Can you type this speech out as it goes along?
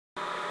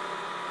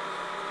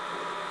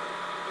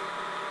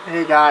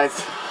Hey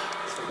guys,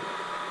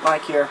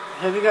 Mike here.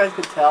 As you guys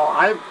can tell,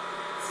 I'm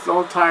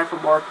so tired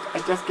from work. I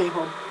just came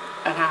home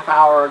a half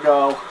hour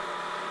ago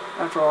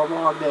after a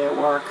long day at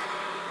work.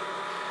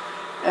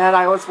 And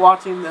I was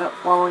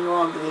following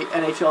along the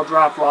NHL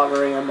draft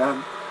lottery, and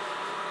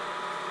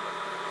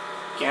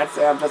can't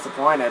say I'm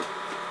disappointed.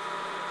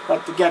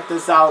 But to get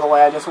this out of the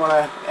way, I just want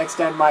to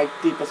extend my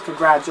deepest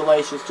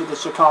congratulations to the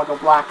Chicago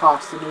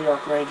Blackhawks, the New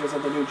York Rangers,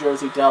 and the New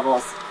Jersey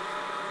Devils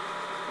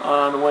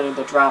on winning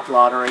the draft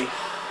lottery.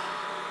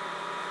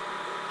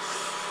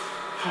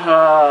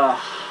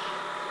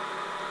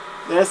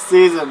 This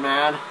season,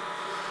 man.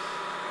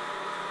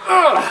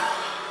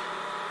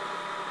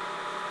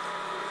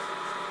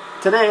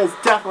 Today is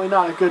definitely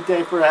not a good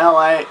day for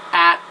LA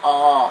at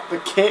all.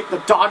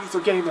 The Dodgers are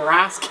getting their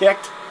ass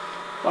kicked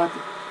by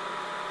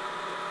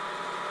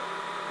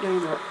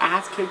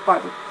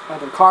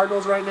the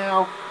Cardinals right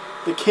now.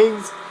 The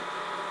Kings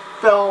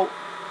fell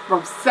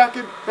from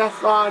second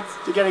best odds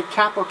to getting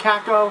Capo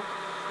Caco.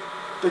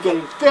 They're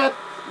getting fifth,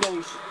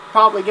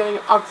 probably getting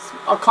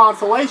a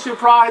consolation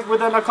prize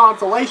within a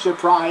consolation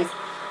prize.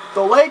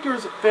 The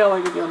Lakers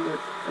failing to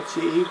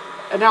underachieve,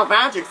 and now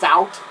Magic's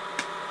out.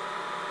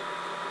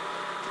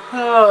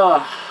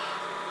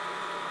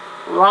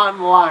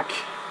 Rotten luck.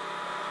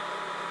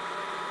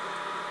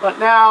 But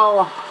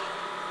now,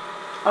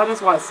 I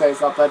just want to say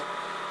something.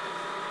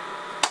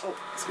 Oh,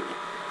 excuse me.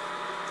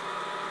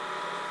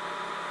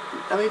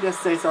 Let me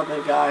just say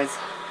something, guys.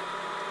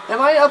 Am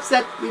I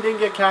upset we didn't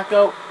get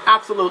Caco?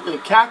 Absolutely.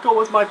 Caco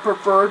was my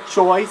preferred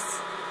choice.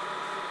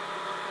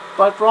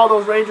 But for all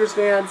those Rangers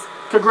fans,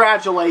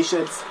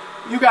 congratulations.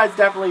 You guys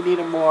definitely need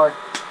him more.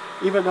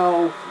 Even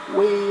though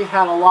we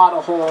had a lot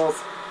of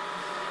holes.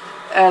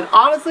 And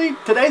honestly,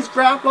 today's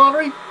draft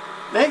lottery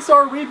makes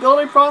our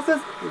rebuilding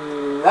process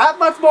that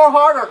much more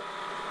harder.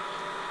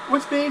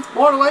 Which means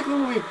more than likely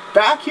we'll be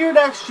back here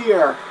next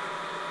year.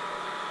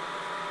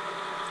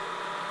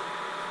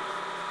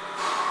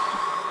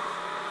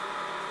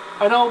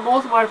 I know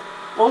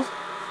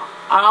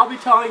I'll be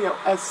telling you,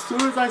 as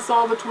soon as I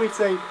saw the tweet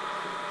saying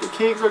the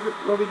Kings are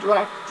going to be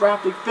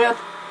drafting 5th,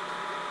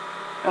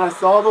 and I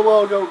saw the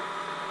logo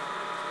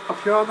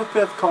appear on the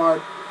 5th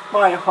card,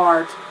 my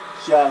heart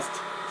just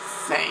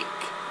sank.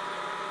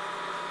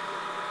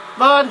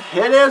 But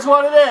it is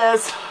what it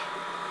is.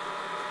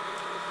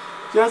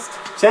 Just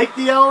take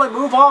the L and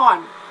move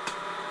on.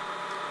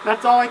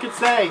 That's all I can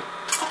say.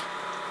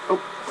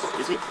 Oh,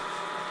 excuse me.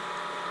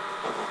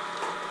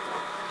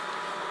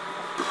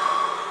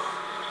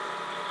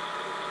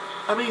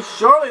 I mean,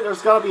 surely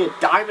there's got to be a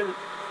diamond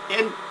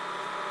in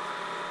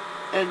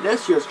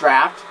this year's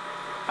draft.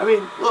 I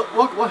mean,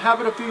 look what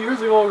happened a few years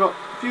ago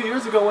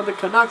when the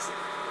Canucks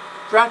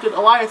drafted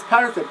Elias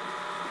Pettersson.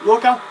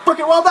 Look how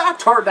freaking well that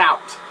turned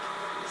out.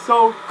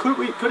 So could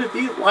it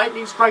be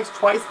lightning strikes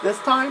twice this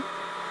time?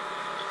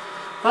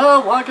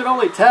 One can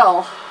only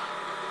tell.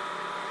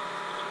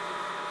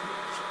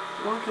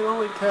 One can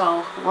only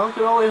tell. One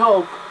can only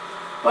hope.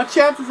 But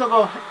chances of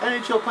an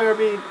NHL player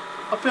being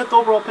a 5th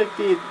overall pick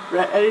being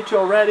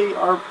NHL ready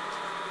are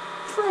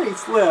pretty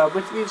slim,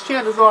 which means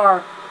chances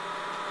are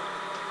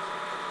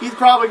he's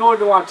probably going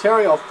to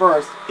Ontario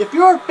first. If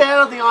you're a fan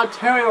of the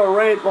Ontario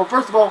Raid, well,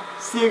 first of all,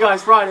 see you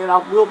guys Friday, and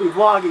we'll be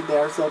vlogging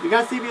there. So if you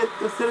guys see me at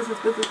the Citizens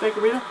Business Bank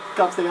Arena,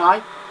 come say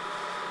hi.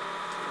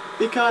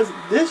 Because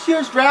this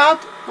year's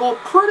draft will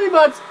pretty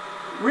much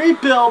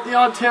rebuild the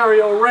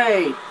Ontario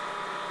Raid.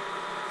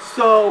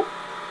 So,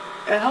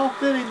 and how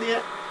fitting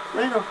the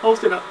Raid are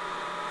hosting a...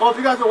 Well, if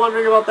you guys are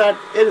wondering about that,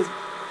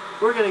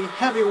 we're getting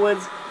heavy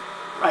winds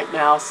right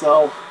now,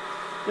 so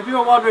if you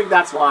were wondering,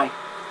 that's why.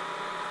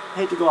 I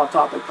hate to go off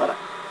topic, but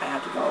I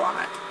have to go on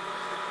it.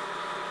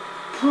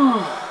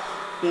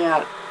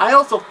 Man,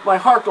 my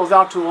heart goes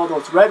out to all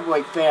those Red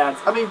Wing fans.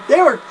 I mean, they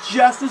were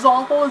just as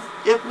awful as,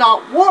 if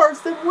not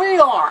worse, than we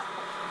are.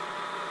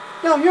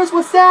 Now, here's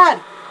what's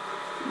sad.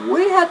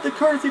 We had the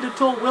courtesy to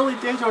tell Willie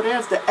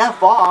Desjardins to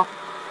F off.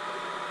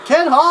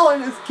 Ken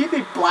Holland is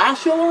keeping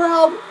Blashill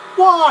around.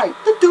 Why?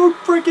 The dude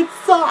freaking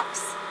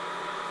sucks.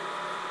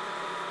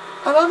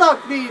 And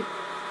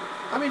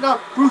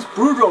not Bruce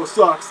Boudreau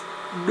sucks.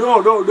 No.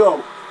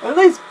 At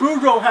least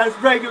Boudreau has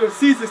regular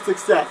season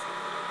success.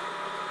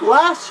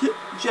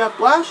 Jeff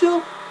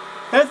Blashill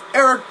has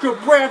Eric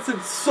Branson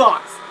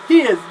sucks.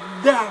 He is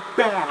that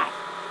bad.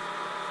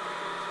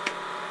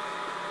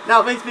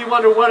 Now it makes me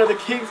wonder what are the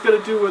Kings going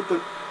to do with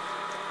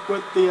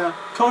the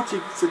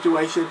coaching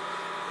situation.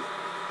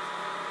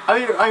 I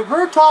mean, I've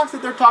heard talks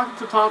that they're talking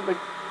to Tom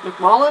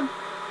McMullen.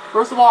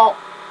 First of all,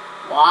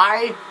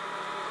 why?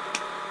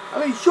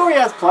 I mean, sure he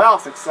has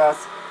playoff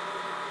success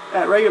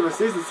and regular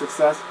season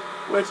success,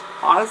 which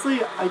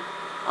honestly,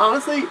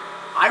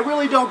 I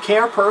really don't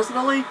care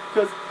personally,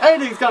 because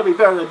anything's gonna be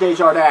better than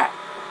Desjardins.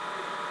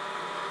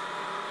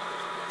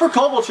 For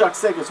Kovalchuk's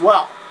sake as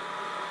well.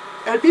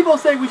 And people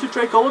saying we should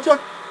trade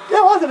Kovalchuk,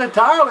 that wasn't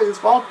entirely his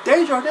fault.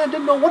 Desjardins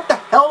didn't know what the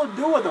hell to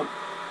do with him,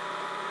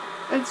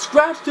 and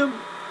scratched him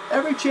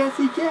every chance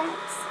he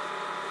gets.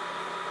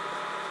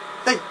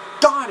 Thank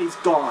God he's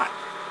gone.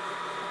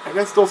 I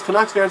guess those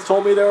Canucks fans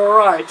told me they were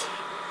right.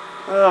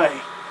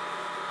 Hey.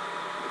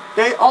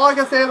 All I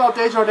can say about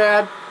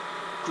Desjardins,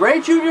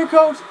 great junior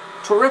coach,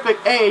 terrific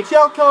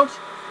AHL coach,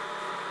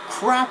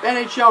 crap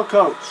NHL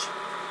coach.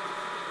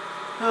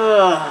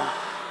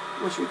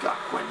 Wish we got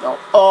Gwendell.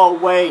 Oh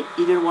wait,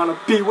 he didn't want to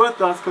be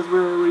with us because we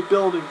were a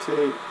rebuilding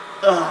team.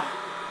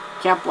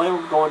 Can't blame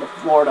him going to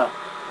Florida.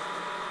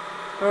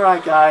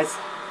 Alright guys,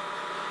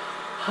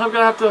 I'm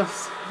gonna have to,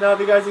 now if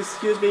you guys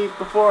excuse me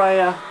before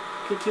I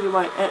continue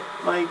my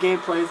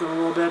gameplays in a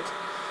little bit,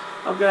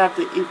 I'm gonna have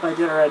to eat my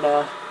dinner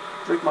and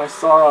drink my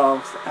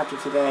sorrows after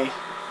today.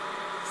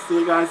 See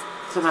you guys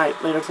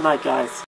later tonight guys.